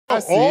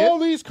All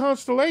these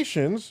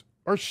constellations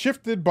are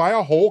shifted by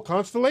a whole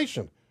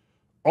constellation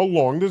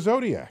along the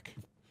zodiac.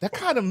 That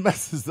kind of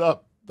messes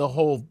up the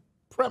whole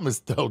premise,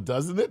 though,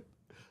 doesn't it?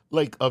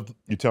 Like,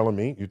 you telling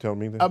me? You telling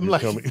me that? I'm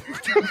like,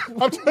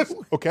 I'm just,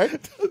 okay.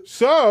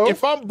 So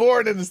if I'm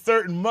born in a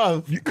certain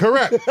month,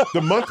 correct.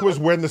 The month was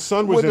when the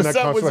sun was in that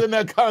constellation. Was in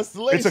that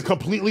constellation. It's a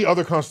completely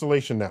other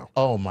constellation now.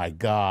 Oh my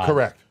God.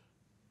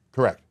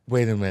 Correct.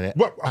 Wait a minute.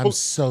 What? I'm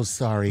so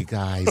sorry,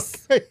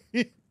 guys.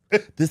 Okay.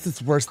 This is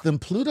worse than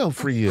Pluto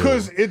for you.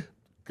 Because it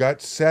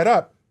got set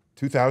up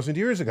 2,000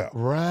 years ago.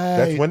 Right.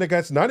 That's when it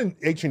got, not in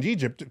ancient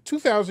Egypt,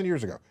 2,000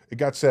 years ago. It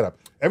got set up.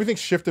 Everything's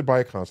shifted by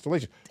a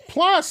constellation.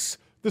 Plus,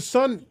 the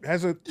sun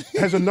has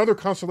another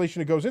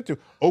constellation it goes into,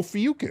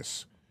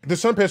 Ophiuchus. The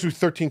sun passes through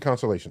 13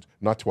 constellations,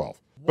 not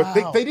 12. But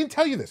they didn't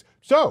tell you this.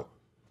 So,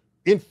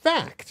 in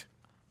fact,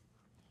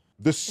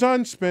 the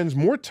sun spends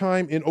more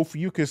time in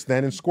Ophiuchus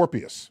than in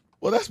Scorpius.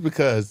 Well, that's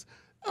because,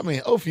 I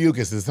mean,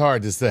 Ophiuchus is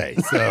hard to say.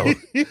 So,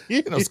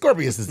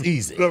 Scorpius is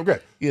easy.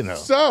 Okay.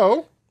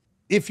 So,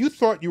 if you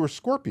thought you were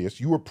Scorpius,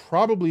 you were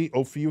probably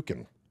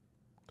Ophiuchian.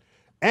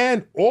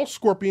 And all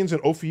Scorpions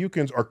and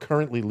Ophiuchians are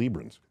currently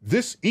Librans.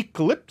 This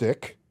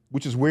ecliptic,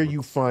 which is where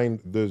you find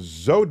the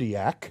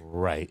Zodiac,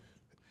 right,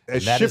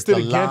 has shifted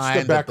against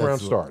the background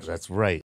stars. That's right.